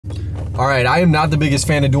All right, I am not the biggest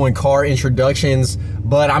fan of doing car introductions,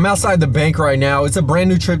 but I'm outside the bank right now. It's a brand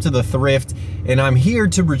new trip to the Thrift, and I'm here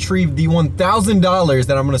to retrieve the $1,000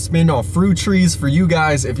 that I'm gonna spend on fruit trees for you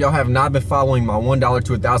guys if y'all have not been following my $1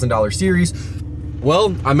 to $1,000 series.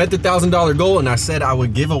 Well, I met the $1,000 goal and I said I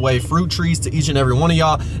would give away fruit trees to each and every one of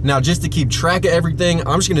y'all. Now, just to keep track of everything,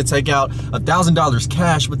 I'm just gonna take out $1,000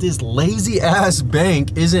 cash, but this lazy ass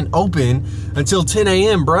bank isn't open until 10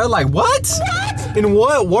 a.m., bro. Like, what? In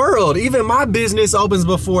what world? Even my business opens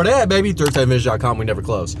before that, baby. ThriftSaveMinutes.com, we never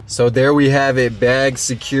close. So there we have it, bag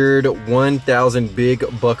secured, 1,000 big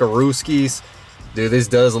buckarooskies. Dude, this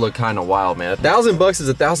does look kind of wild, man. $1,000 is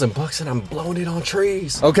 $1,000 and I'm blowing it on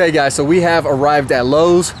trees. Okay, guys, so we have arrived at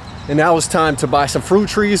Lowe's and now it's time to buy some fruit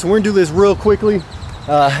trees. We're gonna do this real quickly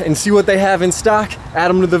and see what they have in stock, add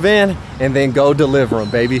them to the van, and then go deliver them,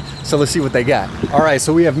 baby. So let's see what they got. All right,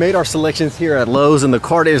 so we have made our selections here at Lowe's and the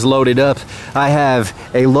cart is loaded up. I have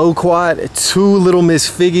a low quad, 2 Little Miss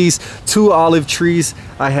Figgies, 2 olive trees.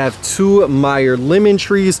 I have 2 Meyer lemon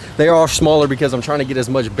trees. They are smaller because I'm trying to get as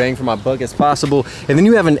much bang for my buck as possible. And then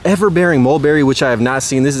you have an ever-bearing mulberry, which I have not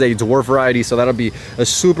seen. This is a dwarf variety, so that'll be a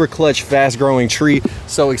super clutch, fast-growing tree.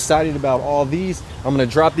 So excited about all these. I'm gonna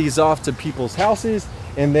drop these off to people's houses,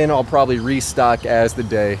 and then I'll probably restock as the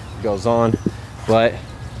day goes on. But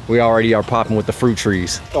we already are popping with the fruit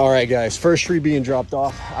trees. All right, guys, first tree being dropped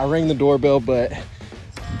off. I rang the doorbell, but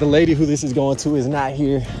the lady who this is going to is not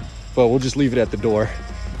here, but we'll just leave it at the door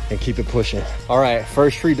and keep it pushing. All right,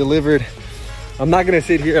 first tree delivered. I'm not gonna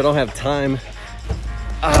sit here, I don't have time.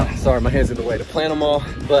 Sorry, my hand's in the way to plant them all,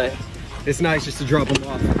 but it's nice just to drop them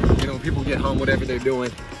off. You know, when people get home, whatever they're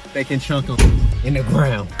doing, they can chunk them in the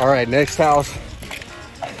ground. All right, next house,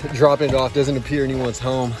 dropping it off. Doesn't appear anyone's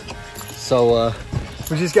home. So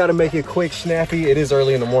we just gotta make it quick, snappy. It is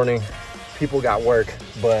early in the morning. People got work,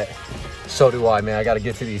 but so do I, man. I gotta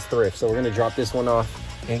get to these thrifts. So we're gonna drop this one off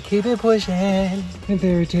and keep it pushing. And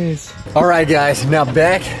there it is. All right, guys, now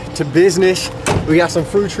back to business. We got some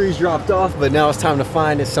fruit trees dropped off, but now it's time to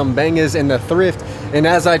find some bangers in the Thrift. And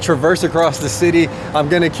as I traverse across the city, I'm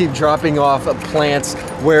gonna keep dropping off plants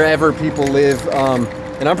wherever people live.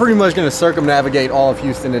 And I'm pretty much gonna circumnavigate all of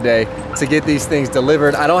Houston today to get these things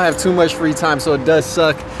delivered. I don't have too much free time, so it does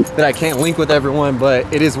suck that I can't link with everyone,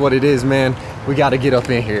 but it is what it is, man. We gotta get up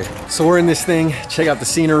in here. So we're in this thing, check out the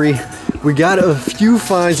scenery. We got a few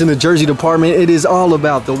finds in the jersey department. It is all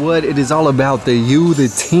about the what? It is all about the U, the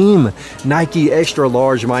team. Nike Extra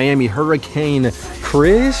Large Miami Hurricane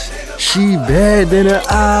Chris. She bad than a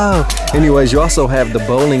owl. Anyways, you also have the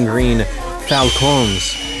bowling green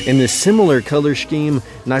Falcons in this similar color scheme.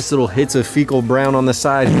 Nice little hits of fecal brown on the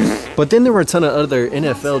side. But then there were a ton of other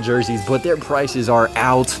NFL jerseys, but their prices are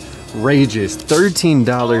outrageous.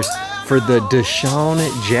 $13 for the Deshaun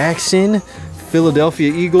Jackson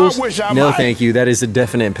Philadelphia Eagles. No, thank you. That is a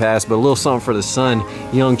definite pass, but a little something for the sun.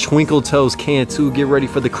 Young Twinkle Toes can too. Get ready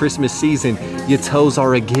for the Christmas season. Your toes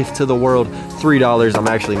are a gift to the world. $3. I'm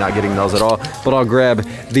actually not getting those at all, but I'll grab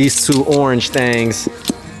these 2 orange things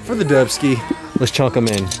for the Dubski. Let's chunk them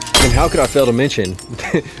in. And how could I fail to mention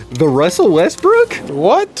the Russell Westbrook?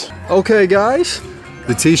 What? Okay, guys.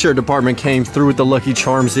 The t-shirt department came through with the Lucky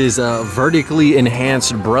Charms' vertically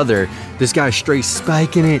enhanced brother. This guy's straight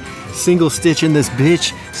spiking it, single stitching this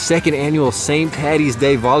bitch. 2nd annual St. Patty's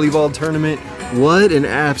Day volleyball tournament. What an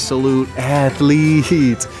absolute athlete.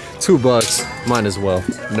 $2, might as well.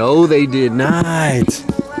 No, they did not.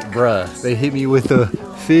 Bruh, they hit me with the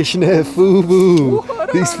fishnet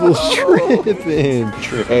FUBU. These fools tripping.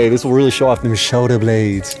 Hey, this will really show off them shoulder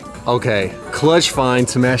blades. Okay, clutch find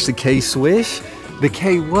to match the K Swish. The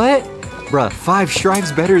K what? Bruh, 5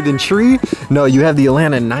 stripes better than tree? No, you have the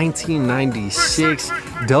Atlanta 1996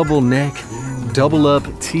 double neck, double up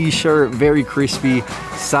t-shirt, very crispy,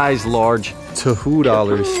 size large,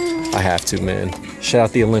 $2. I have to, man. Shout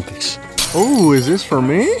out the Olympics. Oh, is this for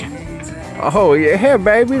me? Oh yeah,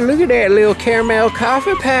 baby, look at that little caramel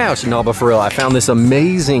coffee pouch. No, but for real, I found this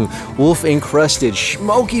amazing wolf encrusted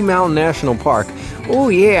Smoky Mountain National Park. Oh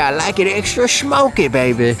yeah, I like it extra smoky,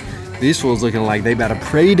 baby. These fools looking like they about to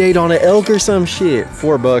prey date on an elk or some shit.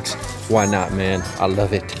 $4, why not, man? I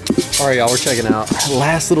love it. All right, y'all, we're checking out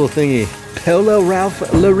last little thingy. Polo Ralph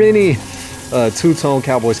Lauren, 2-tone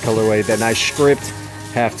Cowboys colorway. That nice script,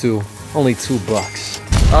 have to, only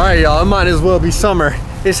 $2. All right, y'all, it might as well be summer.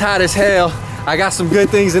 It's hot as hell. I got some good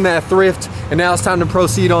things in that Thrift, and now it's time to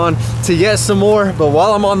proceed on to yet some more. But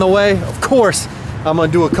while I'm on the way, of course, I'm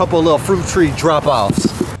gonna do a couple of little fruit tree drop-offs.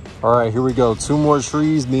 All right, here we go. 2 more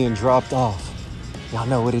trees being dropped off. Y'all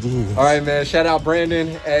know what it is. All right, man, shout out Brandon.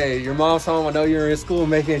 Hey, your mom's home. I know you're in school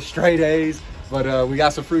making straight A's, but we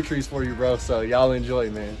got some fruit trees for you, bro. So y'all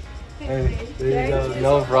enjoy, man. Hey, there you go,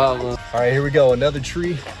 no problem. All right, here we go, another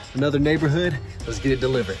tree, another neighborhood. Let's get it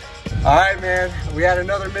delivered. All right, man, we had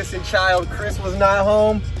another missing child. Chris was not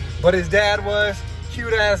home, but his dad was.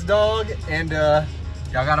 Cute ass dog, and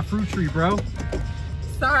y'all got a fruit tree, bro.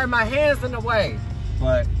 Sorry, my hand's in the way,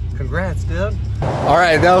 but congrats, dude. All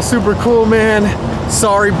right, that was super cool, man.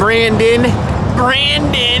 Sorry, Brandon.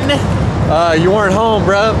 You weren't home,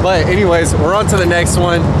 bro. But anyways, we're on to the next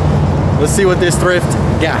one. Let's see what this thrift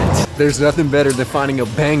got. There's nothing better than finding a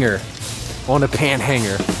banger on a pan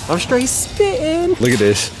hanger. I'm straight spitting. Look at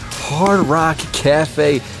this. Hard Rock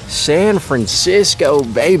Cafe, San Francisco,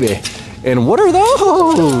 baby. And what are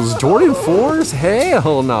those? Jordan 4s?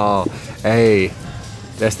 Hell no. Hey,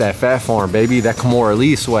 that's that Fat Farm, baby. That Kimora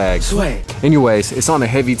Lee swag. Anyways, it's on a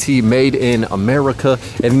heavy tee, made in America.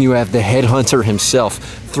 And then you have the headhunter himself,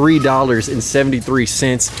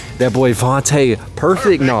 $3.73. That boy Vontae,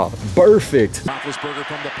 perfect. No, perfect.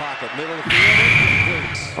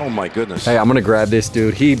 Oh my goodness. Hey, I'm gonna grab this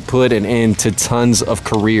dude. He put an end to tons of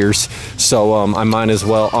careers. So I might as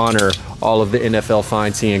well honor all of the NFL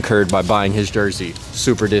fines he incurred by buying his jersey.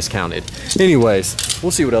 Super discounted. Anyways,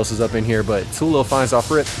 we'll see what else is up in here, but 2 little fines off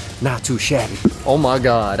rip, not too shabby. Oh my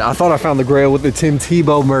God, I thought I found the grail with the Tim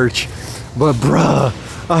Tebow merch, but bruh,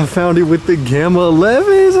 I found it with the Gamma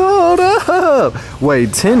 11s. Hold up. Wait,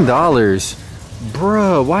 $10?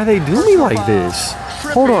 Bruh, why they do me like this?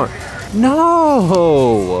 Hold on.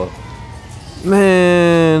 No.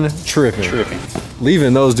 Man, tripping.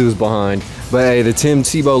 Leaving those dudes behind. But hey, the Tim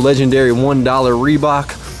Tebow legendary $1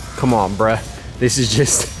 Reebok. Come on, bruh. This is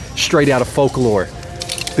just straight out of folklore.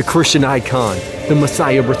 The Christian icon. The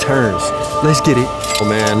Messiah returns. Let's get it. Oh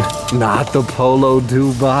man, not the Polo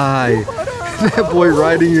Dubai. That boy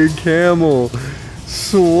riding a camel.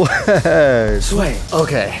 Swag.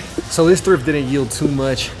 Okay, so this thrift didn't yield too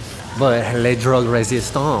much, but les drug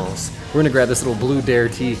resistance. We're gonna grab this little blue Dare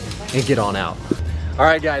tee and get on out. All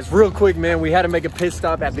right, guys, real quick, man, we had to make a pit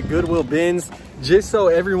stop at the Goodwill bins just so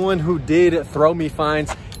everyone who did throw me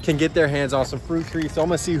fines can get their hands on some fruit trees. So I'm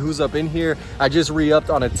gonna see who's up in here. I just re-upped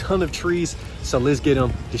on a ton of trees, so let's get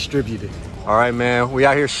them distributed. All right, man, we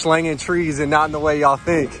out here slinging trees and not in the way y'all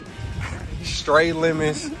think. Straight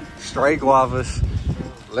lemons, straight guavas.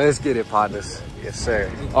 Let's get it, partners. Yes, sir.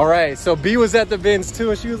 All right, so B was at the bins too,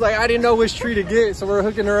 and she was like, I didn't know which tree to get, so we're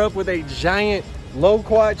hooking her up with a giant low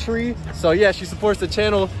quad tree. So yeah, she supports the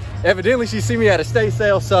channel. Evidently, she see me at a estate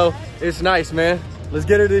sale, so it's nice, man. Let's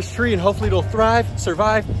get her this tree and hopefully it'll thrive,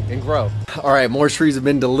 survive, and grow. All right, more trees have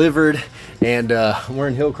been delivered, and we're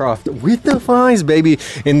in Hillcroft with the finds, baby,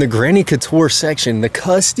 in the Granny Couture section. The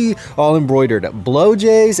Custy, all embroidered Blow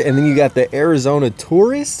Jays, and then you got the Arizona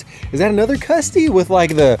Tourist. Is that another Custy with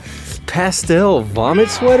like the pastel vomit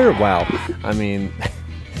sweater? Wow, I mean,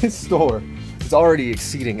 this store, it's already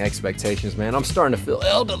exceeding expectations, man. I'm starting to feel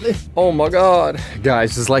elderly. Oh my God.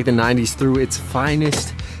 Guys, it's like the 90s threw its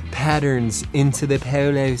finest patterns into the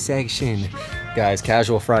polo section. Guys,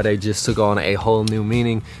 Casual Friday just took on a whole new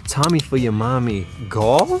meaning. Tommy for your mommy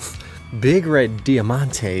golf, big red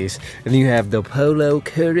diamantes, and then you have the polo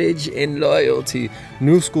courage and loyalty.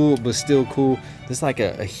 New school, but still cool. It's like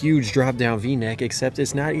a huge drop down v-neck, except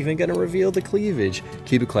it's not even gonna reveal the cleavage.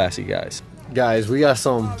 Keep it classy, guys. Guys, we got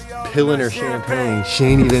some pillin' or champagne, she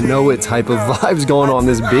ain't even know it type of vibes going on.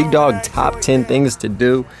 This Big Dog top 10 things to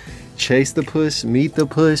do. Chase the puss, meet the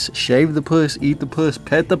puss, shave the puss, eat the puss,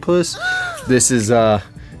 pet the puss. This is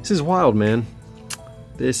wild, man.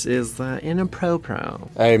 This is inappropriate.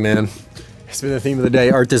 Hey, man, it's been the theme of the day.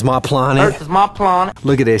 Earth is my planet. Earth is my planet.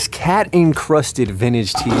 Look at this cat encrusted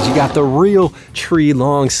vintage tees. You got the real tree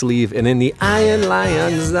long sleeve, and then the Iron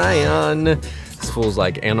Lion Zion. This fool's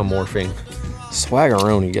like anamorphing.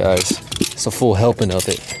 Swaggeroni, guys. It's a full helping of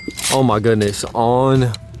it. Oh my goodness,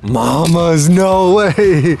 on Mamas, no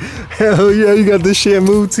way. Hell yeah, you got the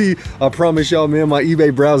Shamu tee. I promise y'all, man, my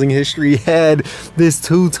eBay browsing history had this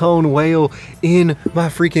two-tone whale in my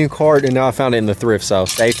freaking cart, and now I found it in the thrift, so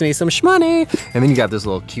save me some shmoney. And then you got this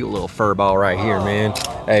little cute little fur ball right here, man.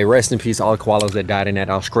 Hey, rest in peace all the koalas that died in that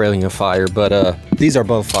Australian fire, but these are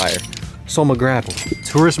both fire. So I'm gonna grab them.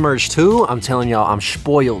 Tourist merch too, I'm telling y'all, I'm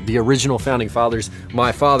spoiled. The original founding fathers.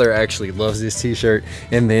 My father actually loves this t-shirt.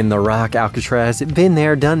 And then the Rock Alcatraz, been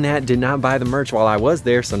there, done that, did not buy the merch while I was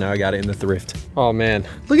there, so now I got it in the thrift. Oh man,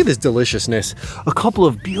 look at this deliciousness. A couple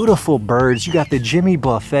of beautiful birds. You got the Jimmy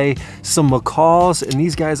Buffet, some macaws, and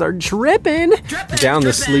these guys are dripping. Down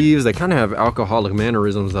the sleeves, they kind of have alcoholic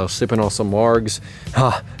mannerisms though, sipping on some margs.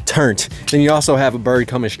 Turnt. Then you also have a bird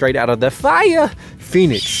coming straight out of the fire.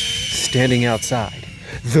 Phoenix, standing outside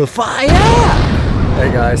the fire.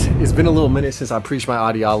 Hey guys, it's been a little minute since I preached my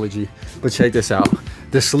ideology, but check this out.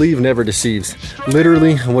 The sleeve never deceives.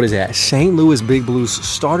 Literally, what is that? St. Louis Big Blues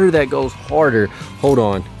starter that goes harder. Hold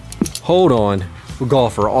on. Hold on.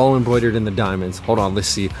 Golfer, all embroidered in the diamonds. Hold on, let's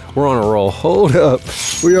see. We're on a roll. Hold up.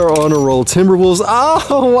 We are on a roll. Timberwolves.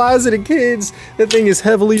 Oh, why is it a kid's? That thing is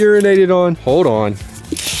heavily urinated on. Hold on.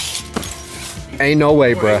 Ain't no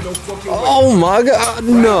way, bruh. Oh my God,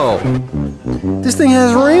 no. This thing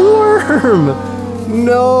has ringworm.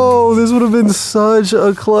 No, this would have been such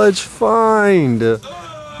a clutch find.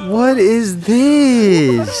 What is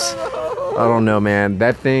this? I don't know, man.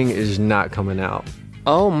 That thing is not coming out.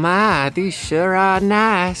 Oh my, these sure are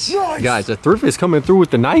nice. Guys, the Thrift is coming through with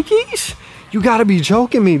the Nikes? You gotta be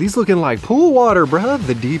joking me. These looking like pool water, bruh.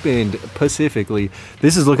 The deep end, specifically.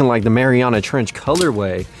 This is looking like the Mariana Trench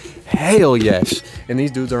colorway. Hell yes. And these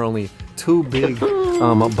dudes are only two big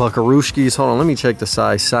buckarooskies. Hold on, let me check the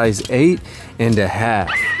size. Size 8.5.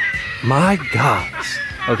 My gosh.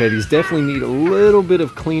 Okay, these definitely need a little bit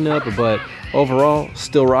of cleanup, but overall,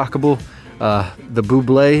 still rockable. The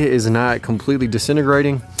buble is not completely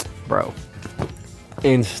disintegrating. Bro,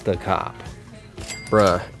 insta-cop.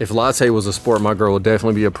 Bruh, if latte was a sport, my girl would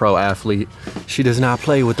definitely be a pro athlete. She does not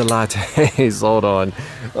play with the lattes. Hold on.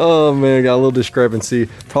 Oh man, got a little discrepancy.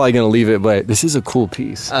 Probably gonna leave it, but this is a cool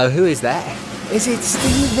piece. Who is that? Is it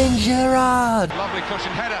Steven Gerrard? Lovely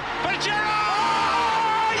cushion header, but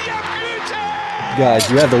Gerrard! You beauty! Guys,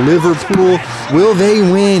 you have the Liverpool. Will they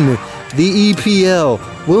win the EPL?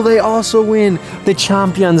 Will they also win the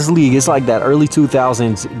Champions League? It's like that early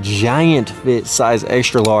 2000s giant fit size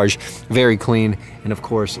extra large, very clean, and of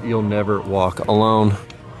course you'll never walk alone.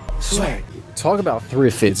 Swag. Talk about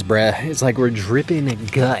thrift fits, bruh. It's like we're dripping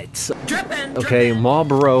guts. Dripping. Okay,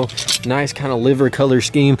 Marlboro, nice kind of liver color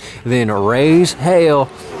scheme. Then Raise Hail,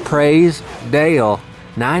 Praise Dale,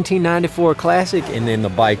 1994 classic, and then the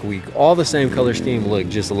Bike Week. All the same color scheme. Look,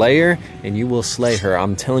 just layer and you will slay her.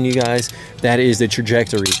 I'm telling you guys, that is the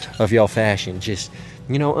trajectory of y'all fashion. Just,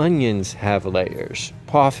 you know, onions have layers.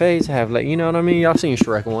 Parfaits have layers. You know what I mean? Y'all seen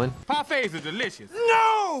Shrek 1. Parfaits are delicious.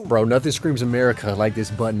 No! Bro, nothing screams America like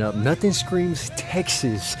this button up. Nothing screams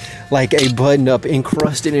Texas like a button up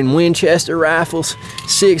encrusted in Winchester rifles,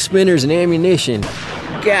 6 spinners, and ammunition.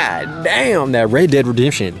 God damn, that Red Dead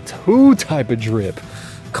Redemption 2 type of drip.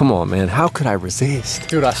 Come on, man, how could I resist?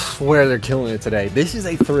 Dude, I swear they're killing it today. This is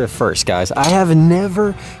a thrift first, guys. I have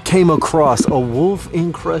never came across a wolf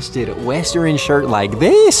encrusted Western shirt like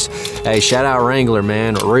this. Hey, shout out Wrangler,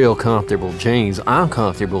 man. Real comfortable jeans. I'm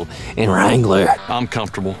comfortable in Wrangler. I'm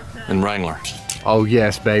comfortable in Wrangler. Oh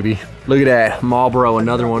yes, baby. Look at that, Marlboro,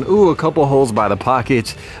 another one. Ooh, a couple holes by the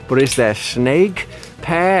pockets, but it's that snake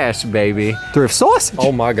pass, baby. Thrift sausage.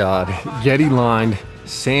 Oh my God, Yeti lined.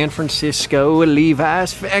 San Francisco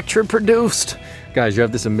Levi's factory produced. Guys, you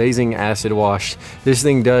have this amazing acid wash. This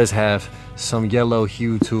thing does have some yellow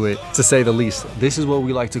hue to it, to say the least. This is what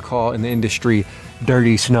we like to call in the industry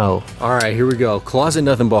dirty snow. All right, here we go. Closet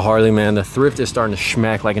nothing but Harley, man. The Thrift is starting to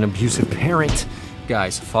schmack like an abusive parent.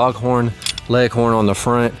 Guys, foghorn, leghorn on the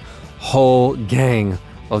front, whole gang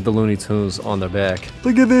of the Looney Tunes on the back.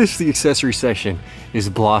 Look at this, the accessory section is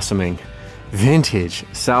blossoming. Vintage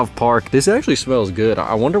South Park. This actually smells good.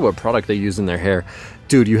 I wonder what product they use in their hair.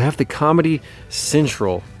 Dude, you have the Comedy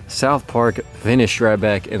Central South Park vintage strap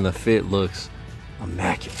back, and the fit looks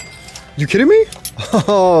immaculate. You kidding me?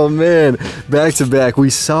 Oh man, back to back. We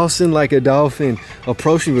saucing like a dolphin,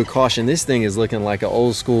 approaching with caution. This thing is looking like an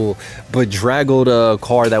old school bedraggled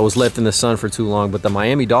car that was left in the sun for too long. But the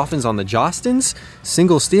Miami Dolphins on the Jostens,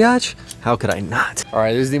 single stitch, how could I not? All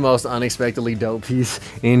right, this is the most unexpectedly dope piece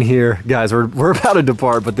in here. Guys, we're about to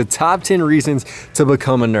depart, but the top 10 reasons to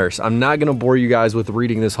become a nurse. I'm not gonna bore you guys with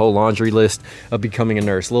reading this whole laundry list of becoming a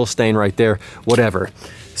nurse. Little stain right there, whatever.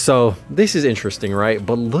 So this is interesting, right?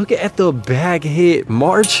 But look at the bag hit.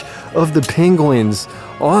 March of the Penguins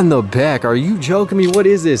on the back. Are you joking me? What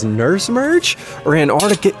is this, nurse merch or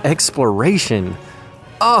Antarctic exploration?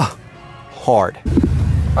 Hard.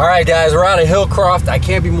 All right, guys, we're out of Hillcroft. I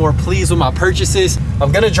can't be more pleased with my purchases.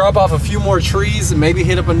 I'm gonna drop off a few more trees, maybe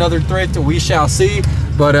hit up another thrift, we shall see.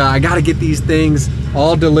 But I gotta get these things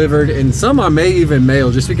all delivered, and some I may even mail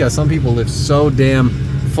just because some people live so damn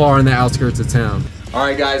far in the outskirts of town. All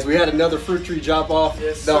right, guys, we had another fruit tree drop off.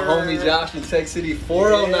 Yes, the homie Josh in Tech City,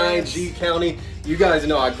 409 G County. You guys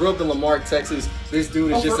know I grew up in Lamarck, Texas. This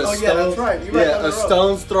dude is just a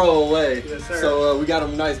stone's throw away. Yes, sir. So we got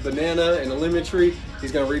him a nice banana and a lemon tree.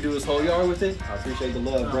 He's gonna redo his whole yard with it. I appreciate the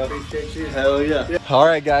love, bro. I appreciate you. Hell yeah. All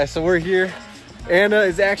right, guys, so we're here. Anna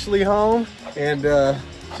is actually home, and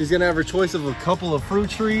she's gonna have her choice of a couple of fruit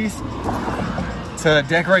trees to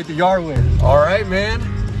decorate the yard with. All right, man.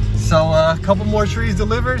 So a couple more trees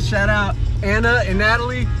delivered. Shout out Anna and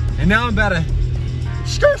Natalie, and now I'm about to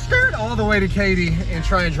skirt all the way to Katie and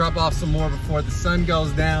try and drop off some more before the sun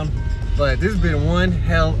goes down. But this has been one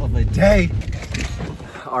hell of a day.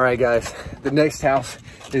 All right, guys, the next house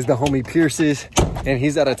is the homie Pierce's, and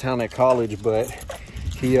he's out of town at college, but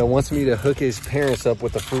he wants me to hook his parents up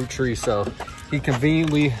with a fruit tree, so he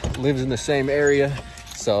conveniently lives in the same area.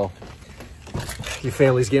 So your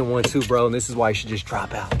family's getting one too, bro, and this is why you should just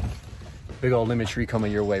drop out. Big old lemon tree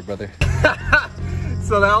coming your way, brother.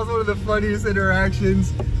 So that was one of the funniest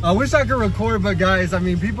interactions. I wish I could record, but guys, I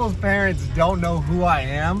mean, people's parents don't know who I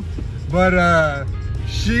am, but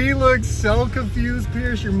she looks so confused.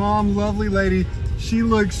 Pierce, your mom, lovely lady. She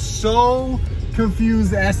looks so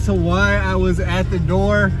confused as to why I was at the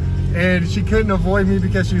door, and she couldn't avoid me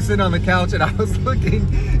because she was sitting on the couch and I was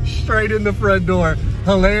looking straight in the front door.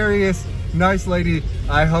 Hilarious, nice lady.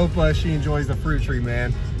 I hope she enjoys the fruit tree,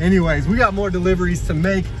 man. Anyways, we got more deliveries to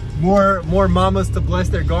make, more mamas to bless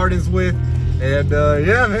their gardens with, and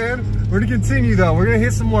yeah, man, we're gonna continue though. We're gonna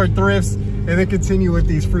hit some more thrifts and then continue with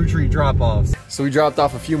these fruit tree drop-offs. So we dropped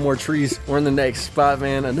off a few more trees. We're in the next spot,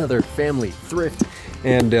 man, another family thrift.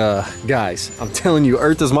 And guys, I'm telling you,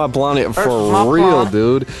 Earth is my planet for real,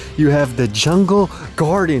 dude. You have the Jungle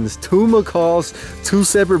Gardens, 2 macaws, 2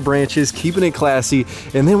 separate branches, keeping it classy.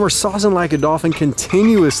 And then we're saucing like a dolphin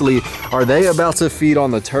continuously. Are they about to feed on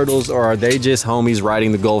the turtles, or are they just homies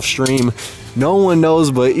riding the Gulf Stream? No one knows,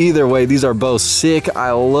 but either way, these are both sick. I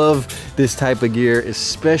love this type of gear,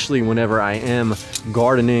 especially whenever I am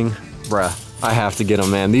gardening. Bruh, I have to get them,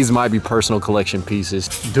 man. These might be personal collection pieces.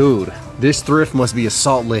 Dude, this thrift must be a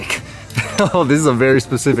Salt Lick. Oh, this is a very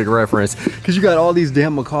specific reference, because you got all these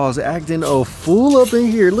damn macaws acting a fool up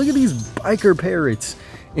in here. Look at these biker parrots.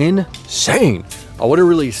 Insane. I wouldn't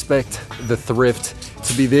really expect the thrift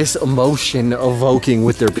to be this emotion evoking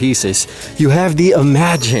with their pieces. You have the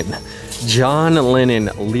Imagine John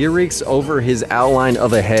Lennon lyrics over his outline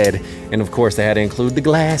of a head, and of course they had to include the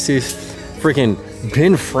glasses. Freaking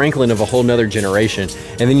Ben Franklin of a whole nother generation.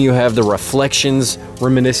 And then you have the reflections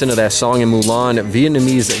reminiscent of that song in Mulan,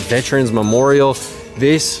 Vietnamese Veterans Memorial.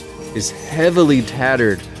 This is heavily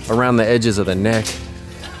tattered around the edges of the neck,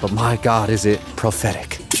 but my God, is it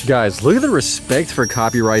prophetic. Guys, look at the respect for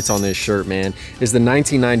copyrights on this shirt, man. It's the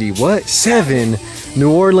 1997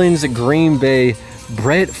 New Orleans Green Bay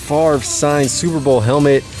Brett Favre signed Super Bowl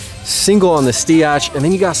helmet, single on the Stiach, and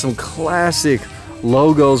then you got some classic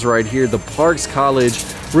logos right here. The Parks College,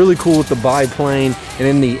 really cool with the biplane, and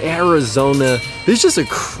in the Arizona, there's just a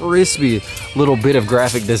crispy little bit of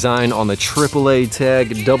graphic design on the AAA tag,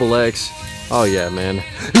 XX. Oh yeah, man.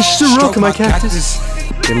 Stroke my cactus.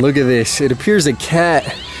 And look at this. It appears a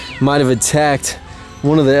cat might have attacked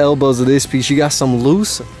one of the elbows of this piece. You got some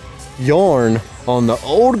loose yarn on the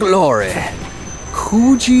Old Glory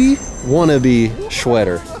Coogee wannabe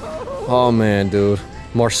sweater. Oh man, dude.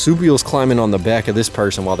 Marsupials climbing on the back of this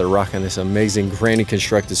person while they're rocking this amazing granny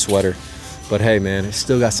constructed sweater. But hey, man, it's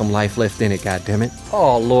still got some life left in it, goddammit.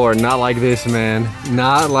 Oh Lord, not like this, man.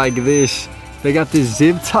 Not like this. They got this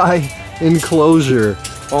zip tie enclosure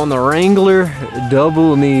on the Wrangler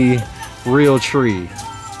double knee real tree.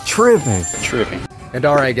 Tripping. And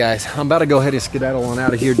all right, guys, I'm about to go ahead and skedaddle on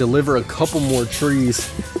out of here, deliver a couple more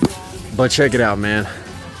trees. But check it out, man.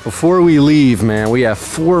 Before we leave, man, we have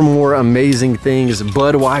 4 more amazing things.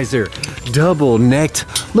 Budweiser, double necked.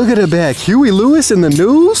 Look at the back. Huey Lewis in the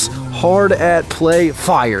news. Hard at play,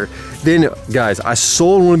 fire. Then, guys, I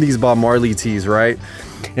sold one of these Bob Marley tees, right?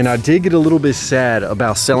 And I did get a little bit sad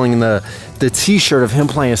about selling the t-shirt of him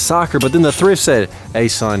playing soccer, but then the thrift said, hey,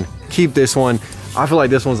 son, keep this one. I feel like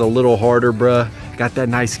this one's a little harder, bruh. Got that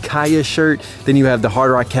nice Kaya shirt. Then you have the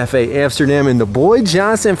Hard Rock Cafe Amsterdam and the Boyd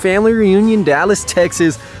Johnson Family Reunion Dallas,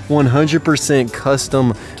 Texas, 100%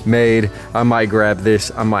 custom made. I might grab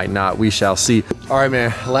this, I might not, we shall see. All right,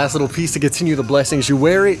 man, last little piece to continue the blessings. You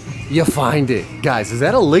wear it, you find it. Guys, is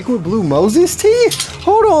that a liquid blue Moses tee?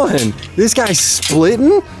 Hold on, this guy's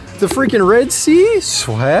splitting the freaking Red Sea?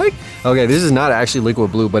 Swag? Okay, this is not actually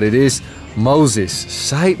liquid blue, but it is Moses.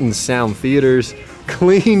 Sight and Sound Theaters.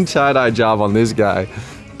 Clean tie-dye job on this guy.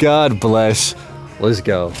 God bless. Let's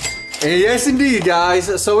go. And yes, indeed,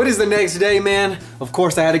 guys. So it is the next day, man. Of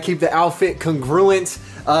course, I had to keep the outfit congruent.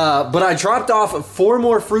 But I dropped off 4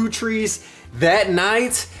 more fruit trees that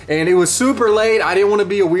night, and it was super late. I didn't want to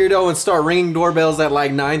be a weirdo and start ringing doorbells at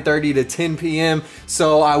like 9:30 to 10 p.m.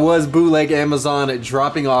 So I was bootleg Amazon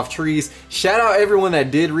dropping off trees. Shout out everyone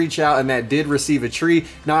that did reach out and that did receive a tree.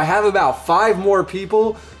 Now I have about 5 more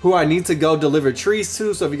people who I need to go deliver trees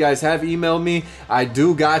to. So if you guys have emailed me, I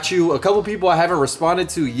do got you. A couple people I haven't responded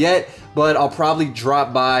to yet, but I'll probably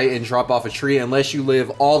drop by and drop off a tree. Unless you live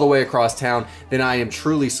all the way across town, then I am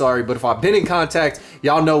truly sorry. But if I've been in contact,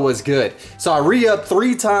 y'all know what's good. So I re-upped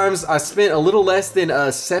 3 times. I spent a little less than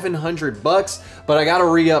 $700, but I gotta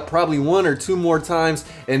re-up probably 1 or 2 more times,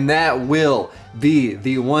 and that will be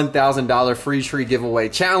the $1,000 free tree giveaway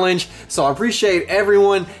challenge. So I appreciate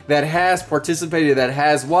everyone that has participated, that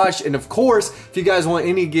has watched. And of course, if you guys want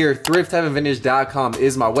any gear, thriftheavenvintage.com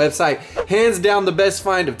is my website. Hands down the best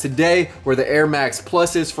find of today were the Air Max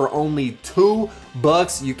Pluses for only $2.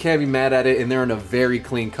 You can't be mad at it, and they're in a very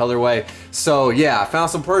clean colorway. So yeah, I found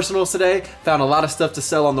some personals today, found a lot of stuff to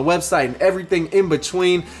sell on the website and everything in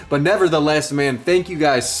between. But nevertheless, man, thank you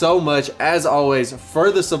guys so much as always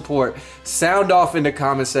for the support. Sound off in the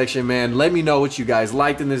comment section, man. Let me know what you guys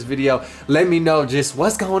liked in this video. Let me know just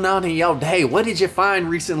what's going on in your day. What did you find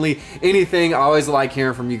recently? Anything. I always like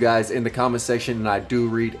hearing from you guys in the comment section, and I do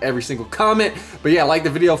read every single comment. But yeah, like the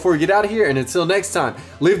video before we get out of here, and until next time,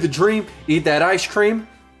 live the dream, eat that ice cream.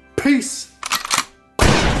 Peace.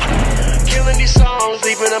 Killing these songs,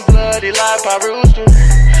 leaving a bloody life I roost to.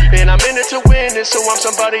 And I'm in it to win it, so I'm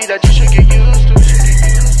somebody that you should get used to.